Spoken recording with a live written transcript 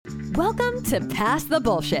Welcome to Pass the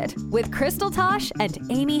Bullshit with Crystal Tosh and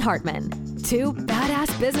Amy Hartman. Two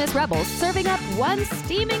badass business rebels serving up one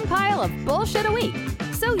steaming pile of bullshit a week,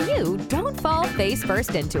 so you don't fall face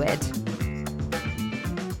first into it.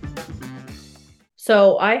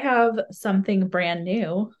 So I have something brand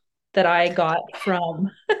new that I got from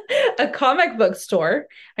a comic book store.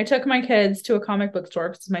 I took my kids to a comic book store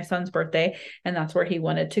because it's my son's birthday, and that's where he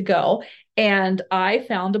wanted to go. And I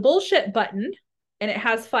found a bullshit button, and it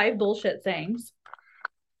has 5 bullshit sayings.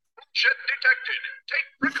 Bullshit detected. Take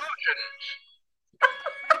precautions.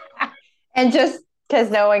 And just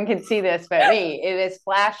because no one can see this but me, it is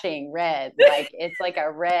flashing red. Like it's like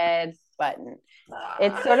a red button.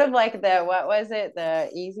 It's sort of like what was it? Is it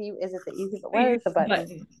the easy? What is the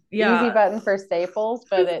button? Yeah. Easy button for Staples,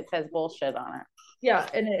 but it says bullshit on it. Yeah,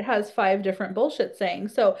 and it has 5 different bullshit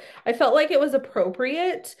sayings. So I felt like it was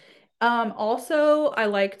appropriate. Also, I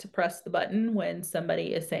like to press the button when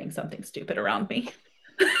somebody is saying something stupid around me.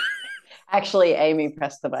 Actually, Amy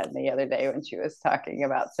pressed the button the other day when she was talking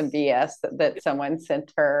about some BS that someone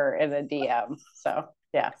sent her in a DM. So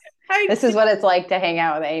yeah, this is what it's like to hang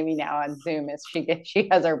out with Amy now on Zoom. Is she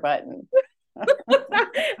has her button.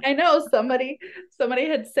 I know somebody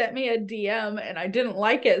had sent me a DM and I didn't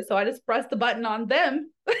like it, so I just pressed the button on them.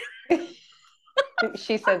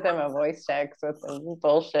 She sent them a voice text with a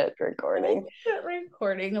bullshit recording.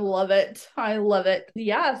 I love it. I love it.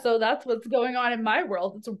 Yeah, so that's what's going on in my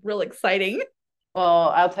world. It's real exciting. Well,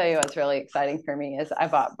 I'll tell you what's really exciting for me is I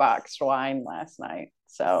bought boxed wine last night.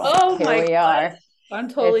 So here we are. I'm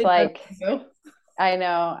totally it's like I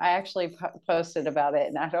know. I actually posted about it,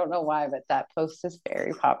 and I don't know why, but that post is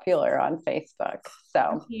very popular on Facebook.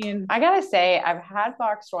 So I gotta say, I've had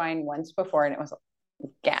boxed wine once before, and it was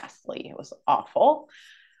ghastly. It was awful.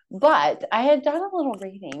 But I had done a little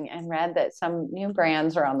reading and read that some new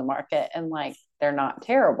brands are on the market, and like they're not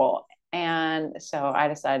terrible. And so I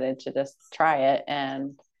decided to just try it.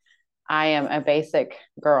 And I am a basic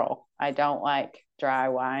girl. I don't like dry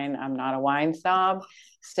wine. I'm not a wine snob.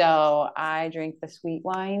 So I drink the sweet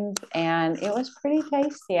wines, and it was pretty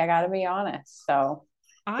tasty. I got to be honest. So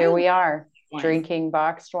here we are drinking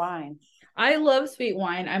boxed wine. I love sweet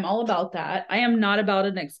wine. I'm all about that. I am not about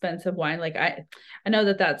an expensive wine. Like I know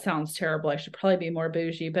that sounds terrible. I should probably be more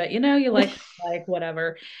bougie, but you like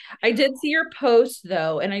whatever. I did see your post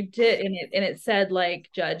though, and I did, and it said like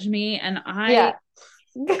judge me, and I'm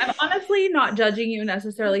honestly not judging you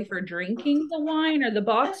necessarily for drinking the wine or the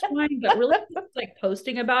boxed wine, but really like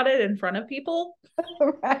posting about it in front of people.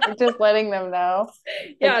 Right, just letting them know.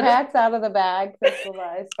 The cat's out of the bag,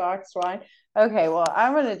 crystallized boxed wine. Okay, well,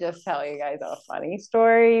 I'm going to just tell you guys a funny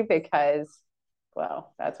story because,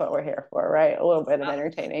 well, that's what we're here for, right? A little bit of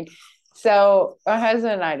entertaining. So my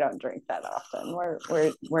husband and I don't drink that often.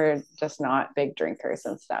 We're just not big drinkers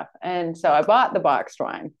and stuff. And so I bought the boxed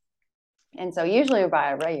wine. And so usually we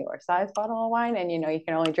buy a regular size bottle of wine, and you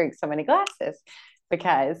can only drink so many glasses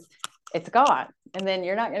because it's gone. And then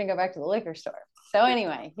you're not going to go back to the liquor store. So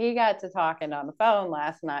anyway, he got to talking on the phone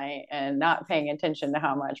last night and not paying attention to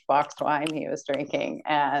how much boxed wine he was drinking.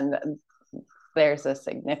 And there's a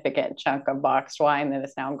significant chunk of boxed wine that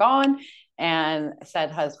is now gone. And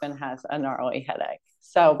said husband has a gnarly headache.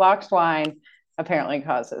 So boxed wine apparently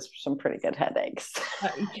causes some pretty good headaches.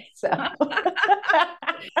 So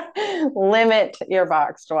limit your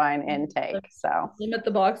boxed wine intake. So limit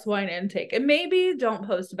the boxed wine intake, and maybe don't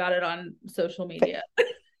post about it on social media.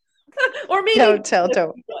 Or maybe don't tell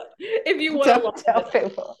if you want to tell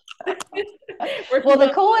people. Well,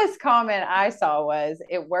 the coolest comment I saw was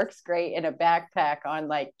it works great in a backpack on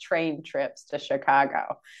like train trips to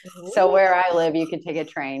Chicago. Ooh. So where I live, you can take a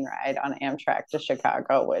train ride on Amtrak to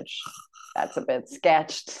Chicago, which that's a bit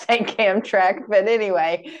sketch to take Amtrak. But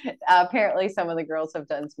anyway, apparently some of the girls have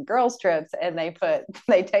done some girls trips, and they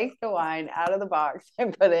take the wine out of the box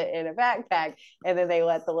and put it in a backpack, and then they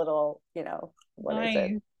let the little,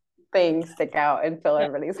 thing stick out and fill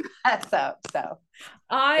everybody's glass up. So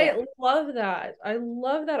I love that. I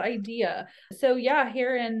love that idea. So yeah,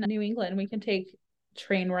 here in New England, we can take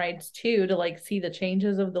train rides too to like see the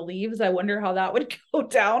changes of the leaves. I wonder how that would go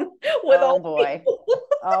down with all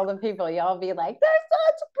the people. Y'all be like, they're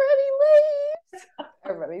such pretty leaves.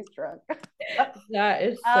 Everybody's drunk. That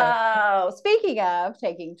is speaking of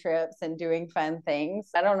taking trips and doing fun things,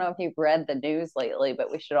 I don't know if you've read the news lately, but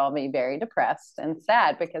we should all be very depressed and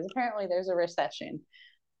sad because apparently there's a recession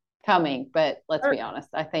coming. But let's be honest,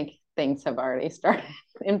 I think things have already started.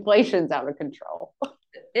 Inflation's out of control.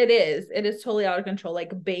 It is totally out of control.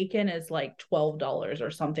 Like bacon is like $12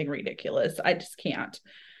 or something ridiculous. I just can't.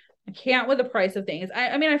 I can't with the price of things.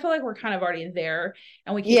 I mean, I feel like we're kind of already there,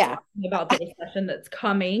 and we keep talking about the recession that's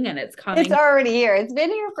coming, and it's coming. It's already here. It's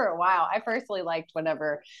been here for a while. I personally liked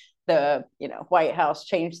whenever the White House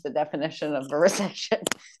changed the definition of a recession.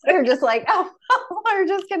 They're just like, oh, we're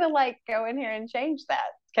just gonna like go in here and change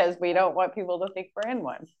that because we don't want people to think we're in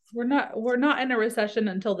one. We're not in a recession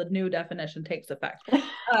until the new definition takes effect.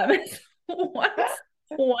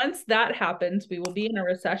 Once that happens, we will be in a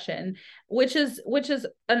recession, which is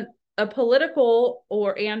a political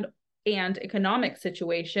and economic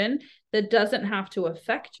situation that doesn't have to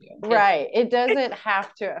affect you. Right. It doesn't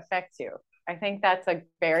have to affect you. I think that's a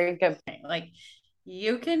very good thing. Like,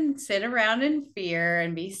 you can sit around in fear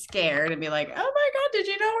and be scared and be like, oh my God, did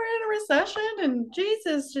you know we're in a recession? And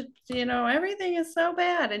Jesus, everything is so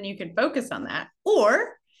bad. And you can focus on that.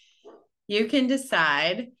 Or you can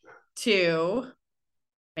decide to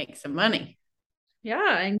make some money.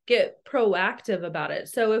 Yeah, and get proactive about it.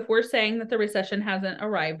 So if we're saying that the recession hasn't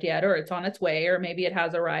arrived yet, or it's on its way, or maybe it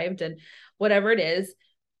has arrived, and whatever it is,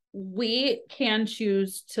 we can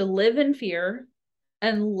choose to live in fear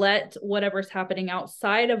and let whatever's happening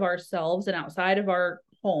outside of ourselves and outside of our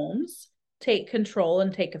homes take control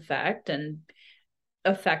and take effect and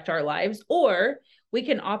affect our lives. Or we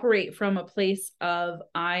can operate from a place of,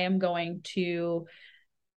 I am going to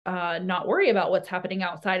not worry about what's happening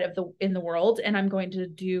outside of in the world, and I'm going to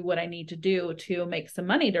do what I need to do to make some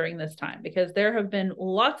money during this time, because there have been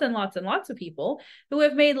lots and lots and lots of people who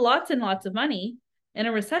have made lots and lots of money in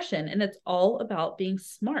a recession, and it's all about being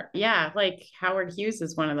smart. Yeah, like Howard Hughes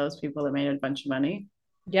is one of those people that made a bunch of money.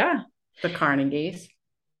 Yeah, the Carnegies.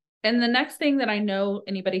 And the next thing that I know,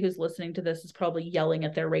 anybody who's listening to this is probably yelling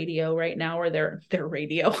at their radio right now, or their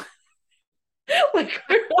radio. Like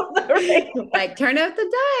turn up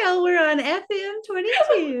the dial, we're on FM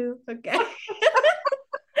 22. Okay.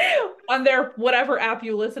 On their whatever app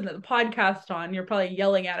you listen to the podcast on, you're probably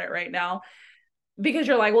yelling at it right now, because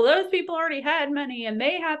you're like, well, those people already had money and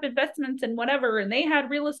they have investments and whatever, and they had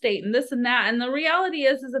real estate and this and that. And the reality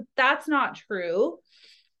is that that's not true.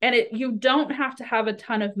 And you don't have to have a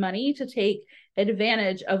ton of money to take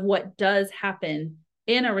advantage of what does happen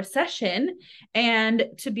in a recession, and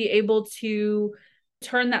to be able to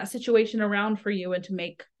turn that situation around for you and to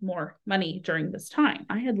make more money during this time.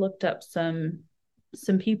 I had looked up some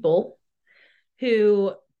people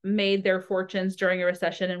who made their fortunes during a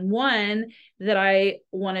recession, and one that I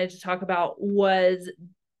wanted to talk about was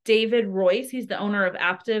David Royce. He's the owner of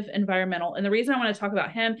Active Environmental. And the reason I want to talk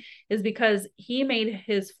about him is because he made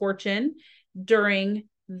his fortune during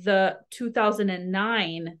the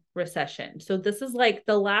 2009 recession. So this is like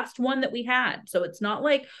the last one that we had. So it's not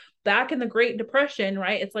like back in the Great Depression,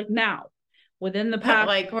 right? It's like now, within the past.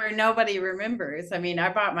 Like where nobody remembers. I mean,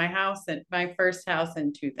 I bought my first house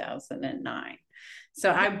in 2009. So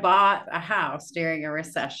I bought a house during a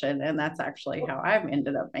recession, and that's actually how I've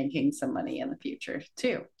ended up making some money in the future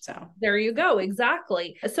too. So there you go.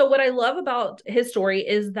 Exactly. So what I love about his story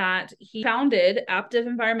is that he founded Active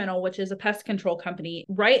Environmental, which is a pest control company,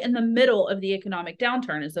 right in the middle of the economic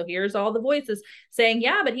downturn. And so here's all the voices saying,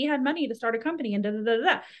 yeah, but he had money to start a company and da, da, da,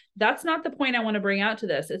 da. That's not the point I want to bring out to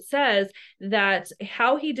this. It says that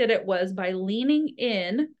how he did it was by leaning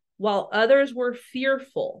in while others were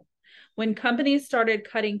fearful. When companies started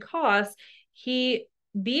cutting costs, he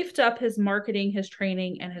beefed up his marketing, his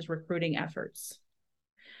training, and his recruiting efforts.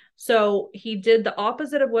 So he did the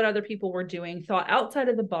opposite of what other people were doing, thought outside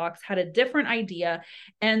of the box, had a different idea,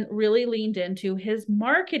 and really leaned into his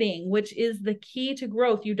marketing, which is the key to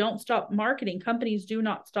growth. You don't stop marketing. Companies do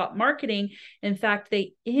not stop marketing. In fact,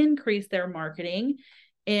 they increase their marketing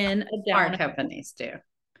in a down. Smart companies do.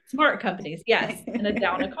 Smart companies, yes, in a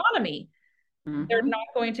down economy. Mm-hmm. They're not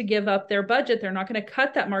going to give up their budget. They're not going to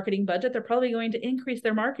cut that marketing budget. They're probably going to increase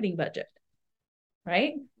their marketing budget,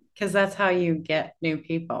 right? Because that's how you get new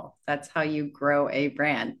people. That's how you grow a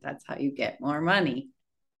brand. That's how you get more money.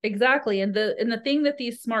 Exactly. And the thing that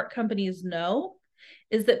these smart companies know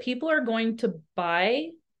is that people are going to buy,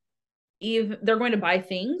 they're going to buy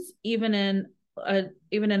things even in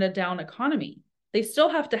a down economy. They still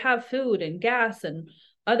have to have food and gas and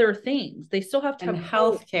other things. They still have to have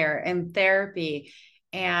healthcare and therapy,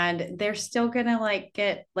 and they're still gonna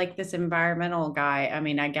get this environmental guy. I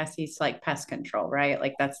mean, I guess he's like pest control, right?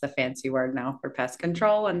 Like that's the fancy word now for pest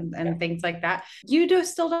control and things like that. You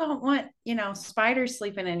still don't want, spiders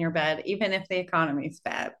sleeping in your bed, even if the economy's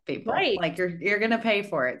bad, people. Right. Like you're gonna pay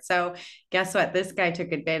for it. So guess what? This guy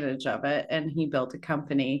took advantage of it, and he built a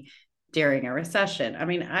company during a recession. I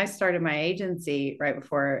mean, I started my agency right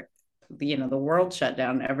before the world shut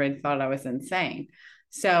down. Everybody thought I was insane.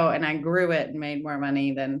 So, and I grew it and made more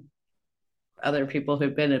money than other people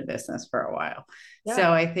who've been in business for a while. Yeah.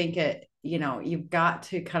 So I think you've got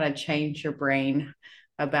to kind of change your brain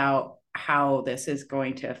about how this is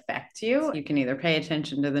going to affect you. You can either pay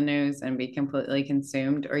attention to the news and be completely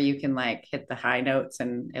consumed, or you can like hit the high notes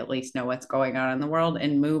and at least know what's going on in the world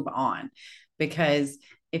and move on. Because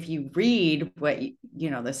if you read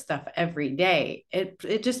this stuff every day,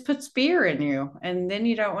 it just puts fear in you, and then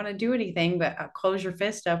you don't want to do anything but close your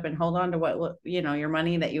fist up and hold on to what your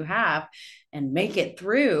money that you have and make it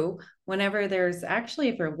through, whenever there's actually,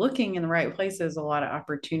 if you're looking in the right places, a lot of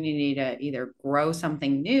opportunity to either grow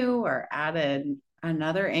something new or add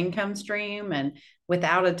another income stream, and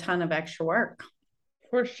without a ton of extra work.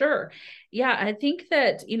 For sure. Yeah, I think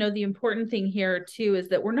that, the important thing here too is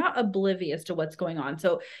that we're not oblivious to what's going on.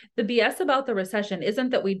 So the BS about the recession isn't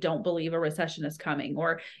that we don't believe a recession is coming,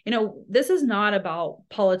 or, this is not about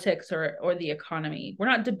politics or the economy. We're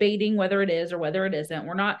not debating whether it is or whether it isn't.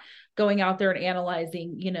 We're not going out there and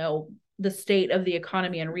analyzing, the state of the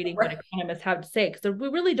economy and reading what economists have to say, because we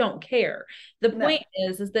really don't care. The point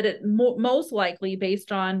is that it most likely,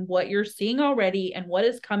 based on what you're seeing already and what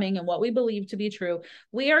is coming and what we believe to be true,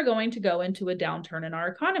 we are going to go into a downturn in our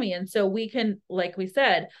economy. And so we can, like we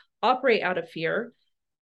said, operate out of fear,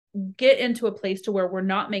 get into a place to where we're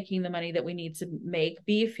not making the money that we need to make,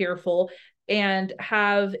 be fearful, and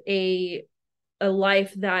have a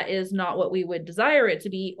life that is not what we would desire it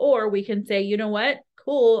to be. Or we can say, you know what?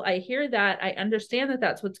 Cool. I hear that. I understand that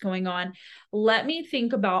that's what's going on. Let me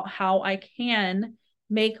think about how I can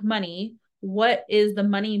make money. What is the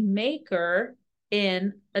money maker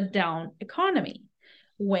in a down economy?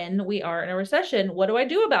 When we are in a recession, what do I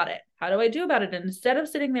do about it? How do I do about it? And instead of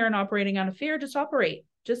sitting there and operating out of fear, just operate,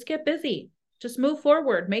 just get busy, just move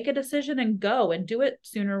forward, make a decision and go, and do it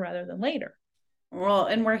sooner rather than later. Well,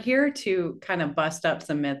 and we're here to kind of bust up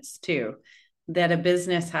some myths too, that a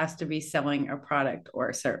business has to be selling a product or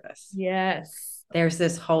a service. Yes. There's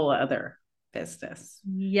this whole other business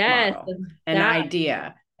model, an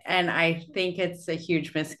idea. And I think it's a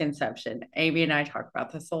huge misconception. Amy and I talk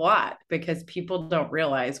about this a lot because people don't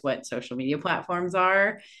realize what social media platforms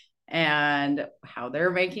are and how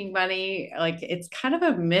they're making money. Like, it's kind of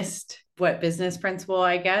a missed business principle,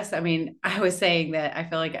 I guess. I mean, I was saying that I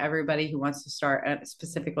feel like everybody who wants to start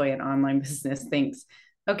specifically an online business thinks,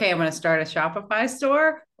 okay, I'm going to start a Shopify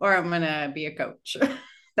store, or I'm going to be a coach.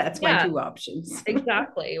 That's my two options.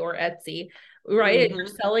 Exactly. Or Etsy, right? Mm-hmm. You're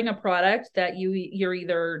selling a product that you're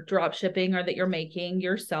either drop shipping or that you're making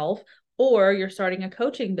yourself, or you're starting a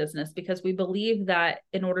coaching business, because we believe that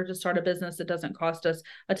in order to start a business, it doesn't cost us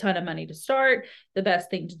a ton of money to start. The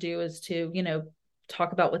best thing to do is to,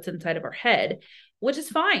 talk about what's inside of our head, which is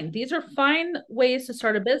fine. These are fine ways to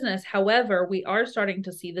start a business. However, we are starting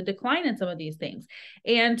to see the decline in some of these things.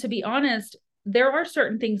 And to be honest, there are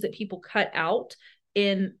certain things that people cut out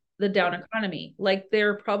in the down economy. Like,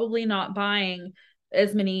 they're probably not buying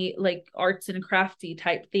as many like arts and crafty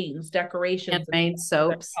type things, decorations, handmade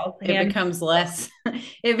soaps. It becomes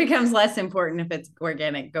less important if it's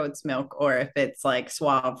organic goat's milk or if it's like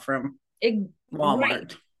swab from Walmart.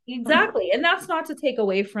 Right. Exactly. And that's not to take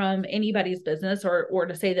away from anybody's business or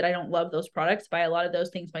to say that I don't love those products, buy a lot of those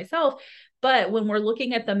things myself. But when we're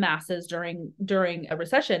looking at the masses during a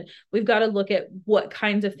recession, we've got to look at what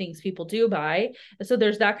kinds of things people do buy. So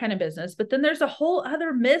there's that kind of business, but then there's a whole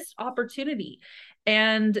other missed opportunity.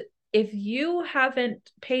 And if you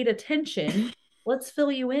haven't paid attention, let's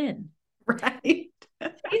fill you in. Right.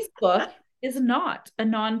 Facebook is not a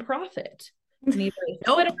nonprofit. Neither is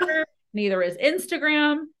Twitter, neither is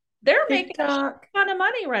Instagram. They're making a ton of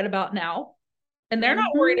money right about now. And they're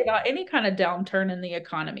not worried about any kind of downturn in the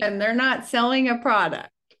economy. And they're not selling a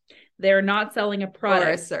product. They're not selling a product.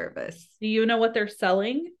 Or a service. Do you know what they're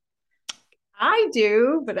selling? I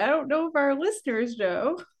do, but I don't know if our listeners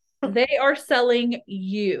know. They are selling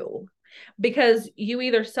you, because you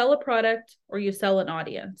either sell a product or you sell an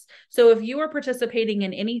audience. So if you are participating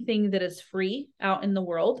in anything that is free out in the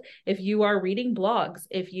world, if you are reading blogs,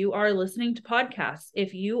 if you are listening to podcasts,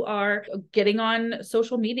 if you are getting on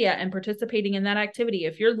social media and participating in that activity,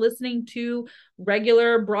 if you're listening to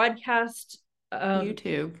regular broadcast,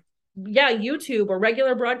 YouTube, or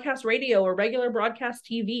regular broadcast radio or regular broadcast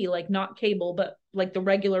TV, like not cable, but like the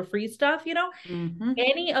regular free stuff,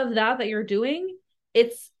 any of that you're doing,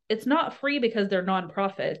 it's not free because they're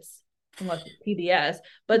nonprofits, unless it's PBS,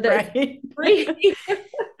 but that's free.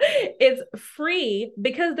 It's free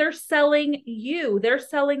because they're selling you. They're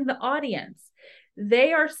selling the audience.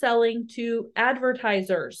 They are selling to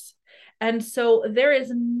advertisers. And so there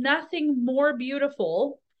is nothing more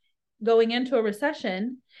beautiful going into a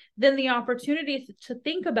recession than the opportunity to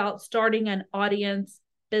think about starting an audience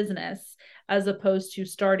business. as opposed to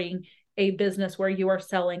starting a business where you are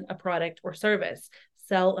selling a product or service.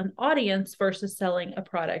 Sell an audience versus selling a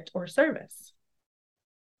product or service.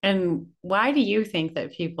 And why do you think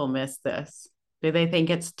that people miss this? Do they think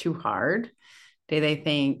it's too hard? Do they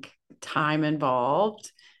think time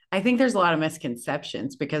involved? I think there's a lot of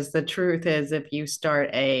misconceptions, because the truth is, if you start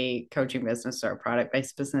a coaching business or a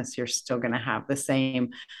product-based business, you're still going to have the same,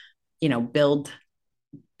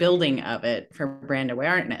 building of it for brand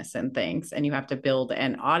awareness and things. And you have to build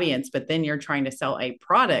an audience, but then you're trying to sell a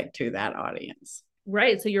product to that audience.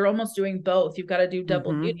 Right. So you're almost doing both. You've got to do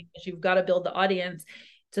double duty, because you've got to build the audience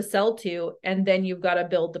to sell to, and then you've got to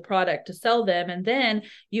build the product to sell them. And then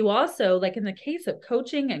you also, like in the case of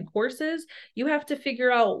coaching and courses, you have to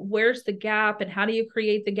figure out where's the gap and how do you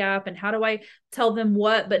create the gap and how do I tell them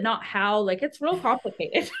what, but not how. Like, it's real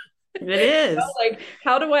complicated. It is. Like,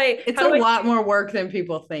 how do I? It's a lot more work than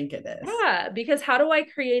people think it is. Yeah, because how do I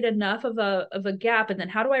create enough of a gap, and then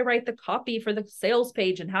how do I write the copy for the sales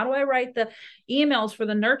page, and how do I write the emails for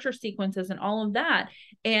the nurture sequences and all of that?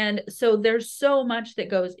 And so there's so much that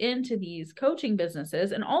goes into these coaching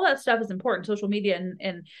businesses, and all that stuff is important. Social media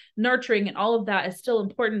and nurturing and all of that is still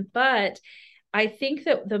important, but I think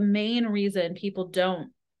that the main reason people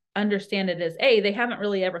don't understand it is, they haven't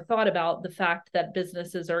really ever thought about the fact that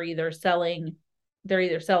businesses are either selling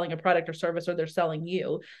a product or service, or they're selling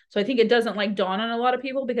you. So I think it doesn't like dawn on a lot of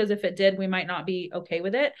people, because if it did, we might not be okay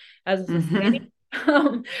with it as a society.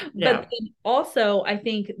 But then also I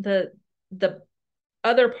think the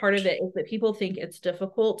other part of it is that people think it's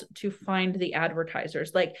difficult to find the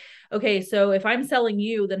advertisers. Like, okay, so if I'm selling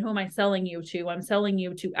you, then who am I selling you to? I'm selling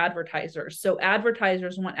you to advertisers. So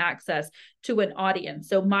advertisers want access to an audience.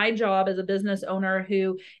 So my job as a business owner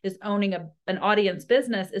who is owning an audience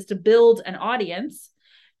business is to build an audience,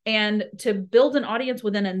 and to build an audience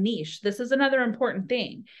within a niche. This is another important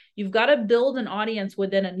thing. You've got to build an audience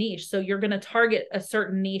within a niche. So you're going to target a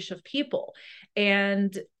certain niche of people.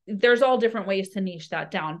 And there's all different ways to niche that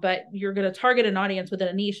down, but you're going to target an audience within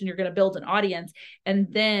a niche, and you're going to build an audience.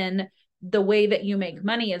 And then the way that you make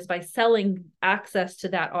money is by selling access to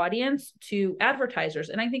that audience to advertisers.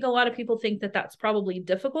 And I think a lot of people think that that's probably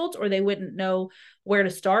difficult, or they wouldn't know where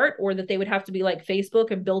to start, or that they would have to be like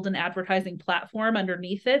Facebook and build an advertising platform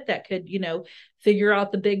underneath it that could, figure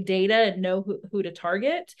out the big data and know who to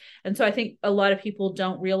target. And so I think a lot of people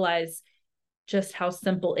don't realize just how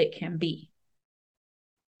simple it can be.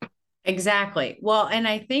 Exactly. Well, and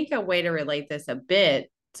I think a way to relate this a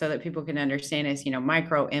bit so that people can understand is,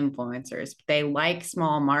 micro influencers, they like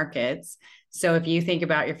small markets. So if you think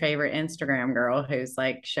about your favorite Instagram girl who's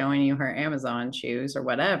like showing you her Amazon shoes or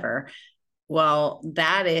whatever, well,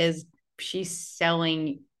 she's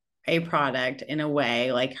selling a product in a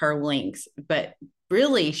way, like her links, but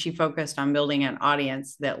really she focused on building an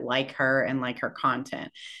audience that like her and like her content.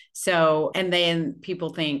 So, and then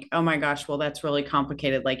people think, oh my gosh, well, that's really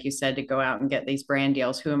complicated. Like you said, to go out and get these brand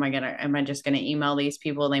deals. Am I just going to email these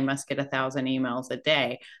people? They must get 1,000 emails a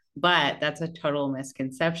day. But that's a total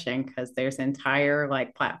misconception, because there's entire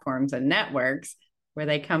like platforms and networks where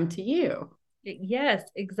they come to you. Yes,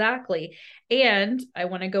 exactly. And I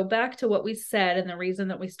want to go back to what we said, and the reason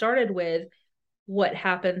that we started with what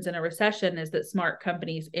happens in a recession is that smart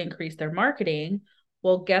companies increase their marketing.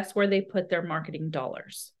 Well, guess where they put their marketing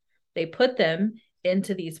dollars? They put them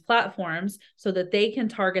into these platforms so that they can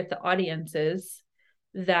target the audiences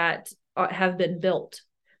that have been built.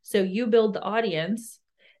 So you build the audience,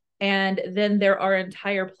 and then there are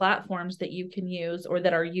entire platforms that you can use, or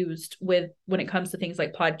that are used with when it comes to things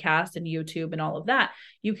like podcasts and YouTube and all of that.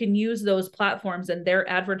 You can use those platforms and their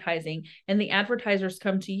advertising, and the advertisers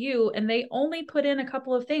come to you and they only put in a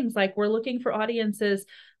couple of things, like, we're looking for audiences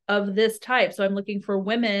of this type. So I'm looking for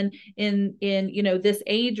women in this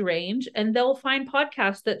age range, and they'll find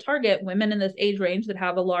podcasts that target women in this age range that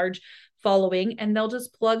have a large following, and they'll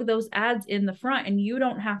just plug those ads in the front, and you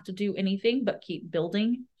don't have to do anything but keep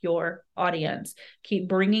building your audience, keep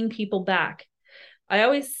bringing people back. I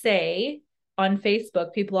always say on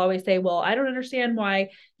Facebook, people always say, well, I don't understand why,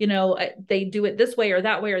 they do it this way or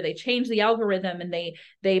that way, or they change the algorithm and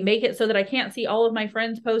they make it so that I can't see all of my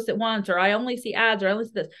friends' posts at once, or I only see ads, or I only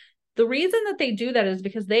see this. The reason that they do that is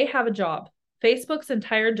because they have a job. Facebook's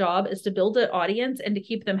entire job is to build an audience and to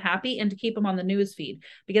keep them happy and to keep them on the news feed,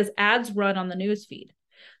 because ads run on the news feed.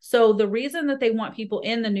 So the reason that they want people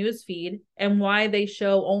in the news feed, and why they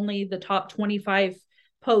show only the top 25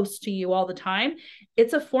 posts to you all the time,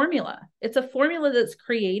 it's a formula. It's a formula that's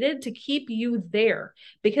created to keep you there,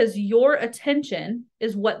 because your attention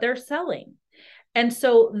is what they're selling. And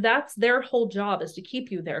so that's their whole job, is to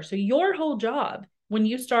keep you there. So your whole job when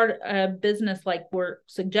you start a business like we're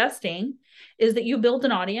suggesting, is that you build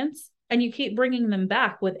an audience and you keep bringing them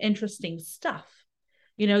back with interesting stuff.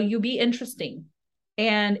 You be interesting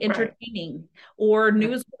and entertaining or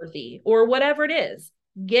newsworthy or whatever it is.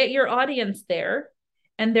 Get your audience there.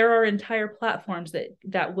 And there are entire platforms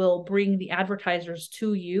that will bring the advertisers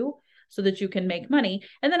to you so that you can make money.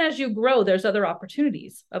 And then as you grow, there's other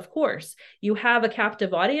opportunities. Of course, you have a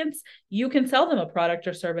captive audience, you can sell them a product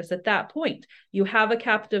or service at that point. You have a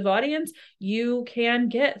captive audience, you can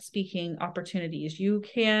get speaking opportunities. You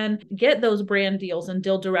can get those brand deals and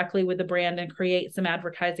deal directly with the brand and create some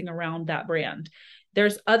advertising around that brand.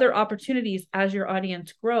 There's other opportunities as your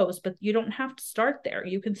audience grows, but you don't have to start there.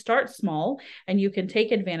 You can start small and you can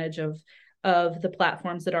take advantage of the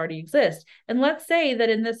platforms that already exist. And let's say that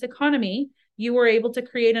in this economy, you were able to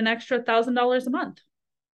create an extra $1,000 a month.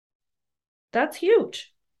 That's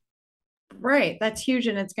huge. Right. That's huge.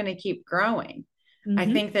 And it's going to keep growing. Mm-hmm.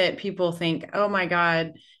 I think that people think, oh my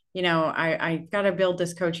God, I got to build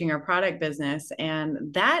this coaching or product business.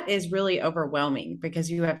 And that is really overwhelming because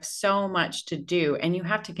you have so much to do and you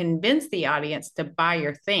have to convince the audience to buy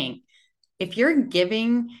your thing. If you're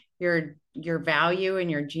giving your value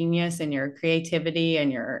and your genius and your creativity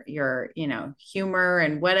and your humor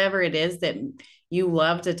and whatever it is that you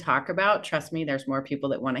love to talk about, trust me, there's more people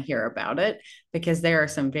that want to hear about it because there are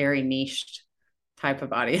some very niched type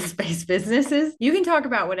of audience-based businesses. You can talk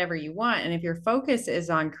about whatever you want. And if your focus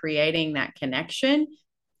is on creating that connection,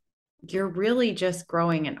 you're really just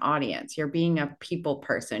growing an audience. You're being a people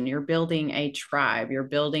person. You're building a tribe. You're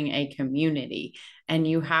building a community. And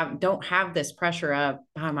you don't have this pressure of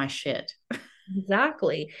buy my shit.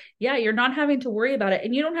 Exactly. Yeah. You're not having to worry about it.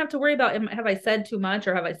 And you don't have to worry about, have I said too much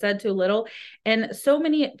or have I said too little? And so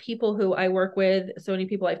many people who I work with, so many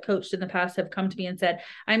people I've coached in the past have come to me and said,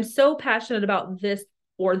 I'm so passionate about this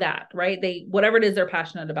or that, right? Whatever it is they're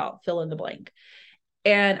passionate about, fill in the blank.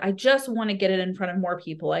 And I just want to get it in front of more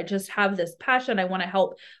people. I just have this passion. I want to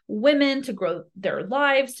help women to grow their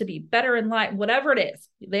lives, to be better in life, whatever it is.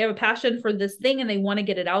 They have a passion for this thing and they want to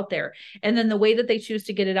get it out there. And then the way that they choose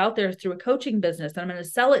to get it out there is through a coaching business. And I'm going to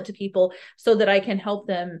sell it to people so that I can help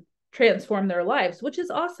them transform their lives, which is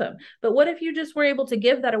awesome. But what if you just were able to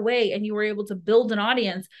give that away and you were able to build an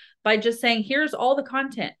audience by just saying, here's all the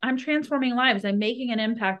content. I'm transforming lives. I'm making an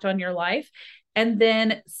impact on your life. And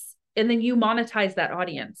then you monetize that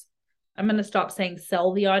audience. I'm going to stop saying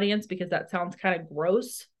sell the audience because that sounds kind of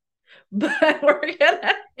gross, but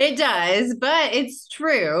it does, but it's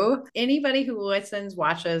true. Anybody who listens,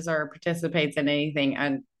 watches, or participates in anything,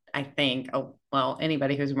 and I think,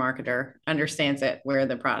 anybody who's a marketer understands it. We're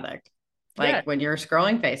the product. Like when you're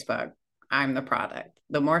scrolling Facebook, I'm the product.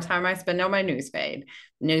 The more time I spend on my newsfeed,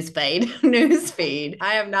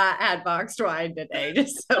 I have not had boxed wine today,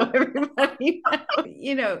 just so everybody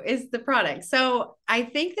knows, is the product. So I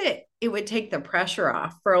think that it would take the pressure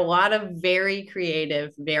off for a lot of very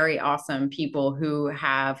creative, very awesome people who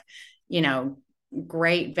have,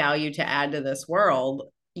 great value to add to this world.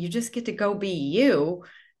 You just get to go be you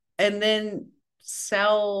and then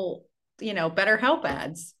sell, BetterHelp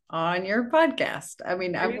ads on your podcast. I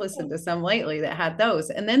mean, I've listened to some lately that had those.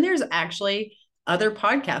 And then there's actually other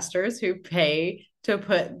podcasters who pay to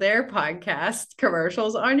put their podcast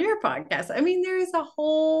commercials on your podcast. I mean, there is a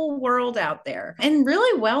whole world out there and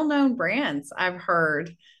really well-known brands I've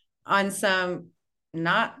heard on some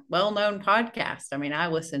not well-known podcasts. I mean, I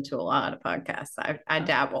listen to a lot of podcasts. I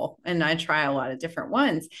dabble and I try a lot of different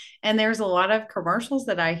ones. And there's a lot of commercials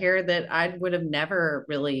that I hear that I would have never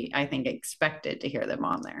really, I think, expected to hear them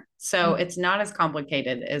on there. So it's not as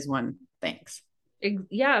complicated as one thinks.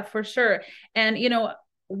 Yeah, for sure. And,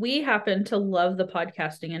 we happen to love the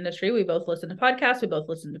podcasting industry. We both listen to podcasts. We both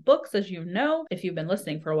listen to books, as you know. If you've been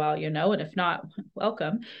listening for a while, and if not,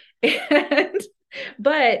 welcome.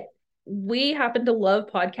 But we happen to love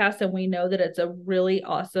podcasts, and we know that it's a really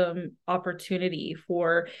awesome opportunity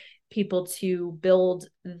for people to build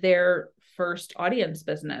their first audience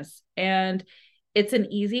business. And it's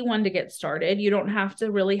an easy one to get started. You don't have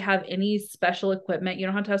to really have any special equipment. You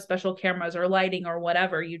don't have to have special cameras or lighting or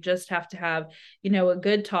whatever. You just have to have, a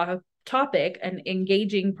good topic, an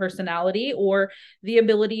engaging personality, or the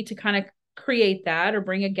ability to kind of create that or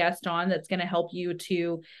bring a guest on that's going to help you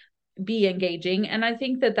to be engaging. And I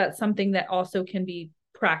think that that's something that also can be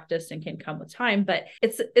practiced and can come with time, but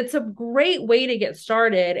it's a great way to get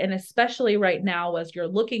started. And especially right now, as you're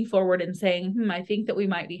looking forward and saying, I think that we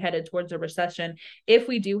might be headed towards a recession. If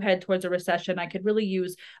we do head towards a recession, I could really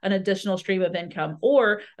use an additional stream of income,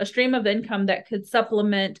 or a stream of income that could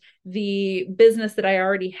supplement the business that I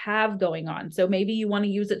already have going on. So maybe you want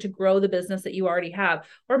to use it to grow the business that you already have,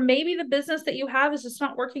 or maybe the business that you have is just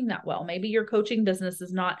not working that well. Maybe your coaching business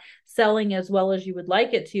is not selling as well as you would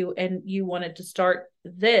like it to, and you wanted to start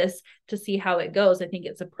this to see how it goes. I think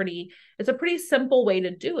it's a pretty simple way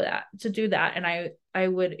to do that. And I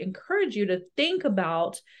would encourage you to think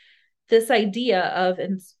about this idea of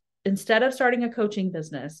instead of starting a coaching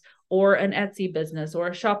business or an Etsy business or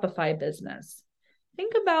a Shopify business,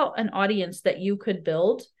 think about an audience that you could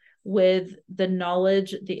build with the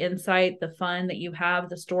knowledge, the insight, the fun that you have,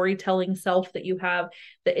 the storytelling self that you have,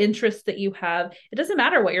 the interests that you have. It doesn't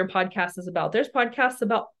matter what your podcast is about. There's podcasts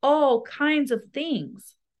about all kinds of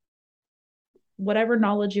things, whatever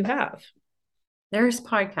knowledge you have. There's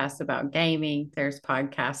podcasts about gaming. There's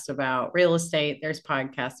podcasts about real estate. There's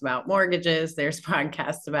podcasts about mortgages. There's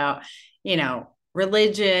podcasts about,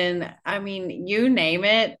 religion. I mean, you name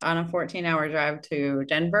it. On a 14-hour drive to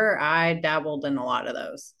Denver, I dabbled in a lot of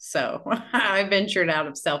those. So I ventured out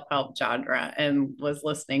of self-help genre and was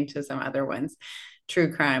listening to some other ones,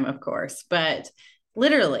 true crime, of course. But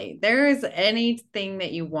literally, there is anything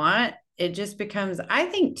that you want. It just becomes, I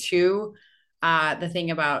think, too, the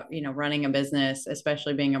thing about, running a business,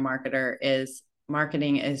 especially being a marketer, is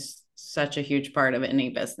marketing is such a huge part of any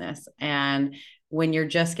business. And when you're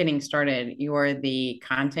just getting started, you're the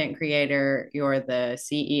content creator, you're the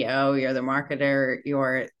CEO, you're the marketer,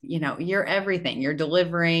 you're everything. You're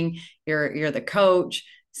delivering, you're the coach.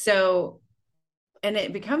 So, and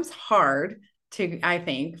it becomes hard to, I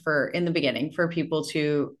think, in the beginning, for people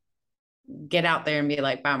to get out there and be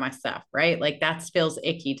like, buy my stuff, right? Like that feels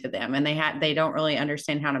icky to them, and they don't really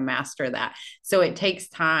understand how to master that. So it takes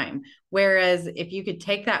time. Whereas if you could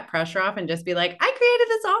take that pressure off and just be like, I created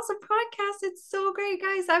this awesome podcast. It's so great,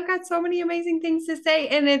 guys. I've got so many amazing things to say,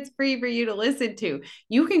 and it's free for you to listen to.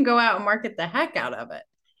 You can go out and market the heck out of it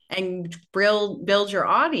and build your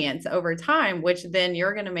audience over time, which then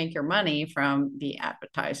you're going to make your money from the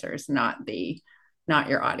advertisers, not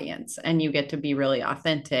your audience. And you get to be really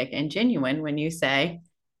authentic and genuine when you say,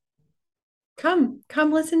 come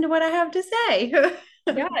listen to what I have to say.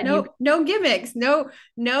 Yeah, no gimmicks, no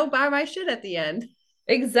buy my shit at the end.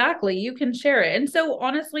 Exactly. You can share it. And so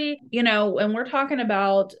honestly, when we're talking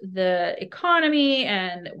about the economy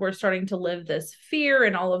and we're starting to live this fear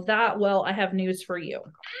and all of that, well, I have news for you.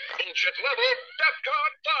 Bullshit level,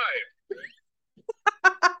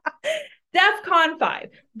 DEFCON 5. DEFCON 5.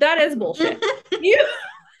 That is bullshit.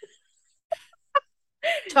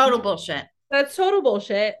 Total bullshit. That's total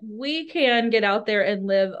bullshit. We can get out there and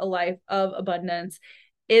live a life of abundance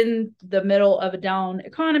in the middle of a down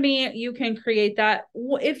economy. You can create that.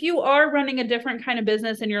 If you are running a different kind of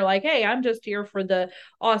business and you're like, hey, I'm just here for the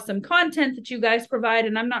awesome content that you guys provide,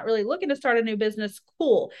 and I'm not really looking to start a new business,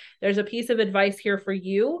 cool. There's a piece of advice here for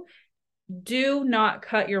you. Do not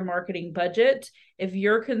cut your marketing budget. If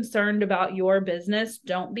you're concerned about your business,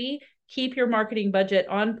 don't be. Keep your marketing budget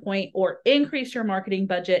on point or increase your marketing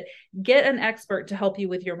budget. Get an expert to help you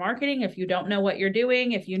with your marketing. If you don't know what you're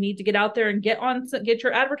doing, if you need to get out there and get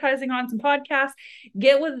your advertising on some podcasts,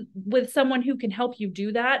 get with someone who can help you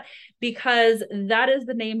do that, because that is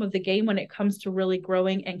the name of the game when it comes to really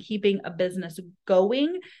growing and keeping a business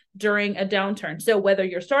going during a downturn. So whether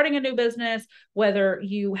you're starting a new business, whether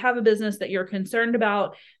you have a business that you're concerned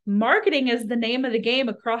about, marketing is the name of the game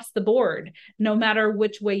across the board, no matter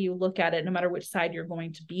which way you look at it, no matter which side you're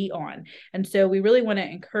going to be on. And so we really want to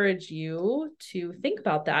encourage you to think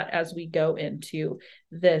about that as we go into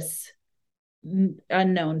this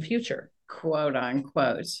unknown future. Quote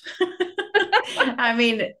unquote. I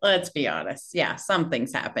mean, let's be honest. Yeah, some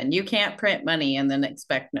things happen. You can't print money and then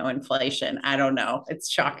expect no inflation. I don't know. It's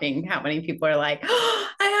shocking how many people are like, oh,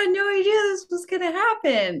 I had no idea this was going to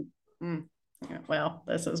happen. Well,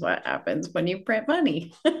 this is what happens when you print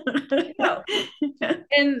money.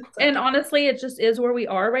 And honestly, it just is where we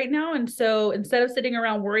are right now. And so instead of sitting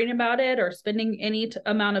around worrying about it or spending any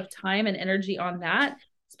amount of time and energy on that,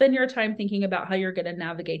 spend your time thinking about how you're going to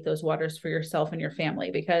navigate those waters for yourself and your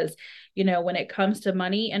family, because, when it comes to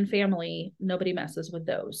money and family, nobody messes with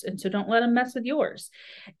those. And so don't let them mess with yours.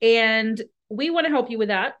 And we want to help you with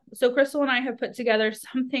that. So Crystal and I have put together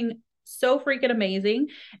something so freaking amazing.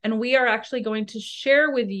 And we are actually going to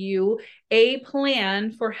share with you a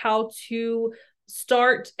plan for how to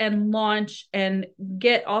start and launch and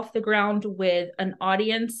get off the ground with an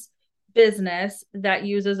audience business that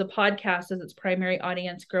uses a podcast as its primary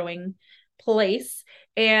audience growing place.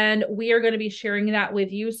 And we are going to be sharing that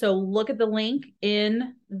with you. So look at the link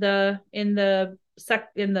in the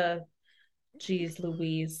geez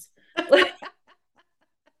Louise.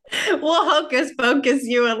 We'll hocus pocus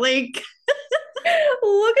you a link.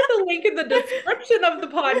 Look at the link in the description of the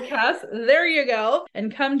podcast. There you go.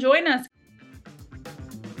 And come join us.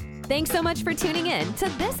 Thanks so much for tuning in to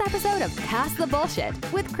this episode of Pass the Bullshit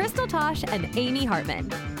with Crystal Tosh and Amy Hartman.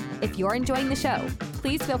 If you're enjoying the show,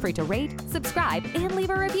 please feel free to rate, subscribe, and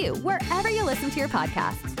leave a review wherever you listen to your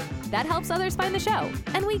podcasts. That helps others find the show,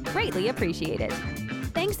 and we greatly appreciate it.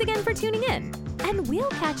 Thanks again for tuning in, and we'll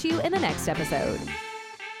catch you in the next episode.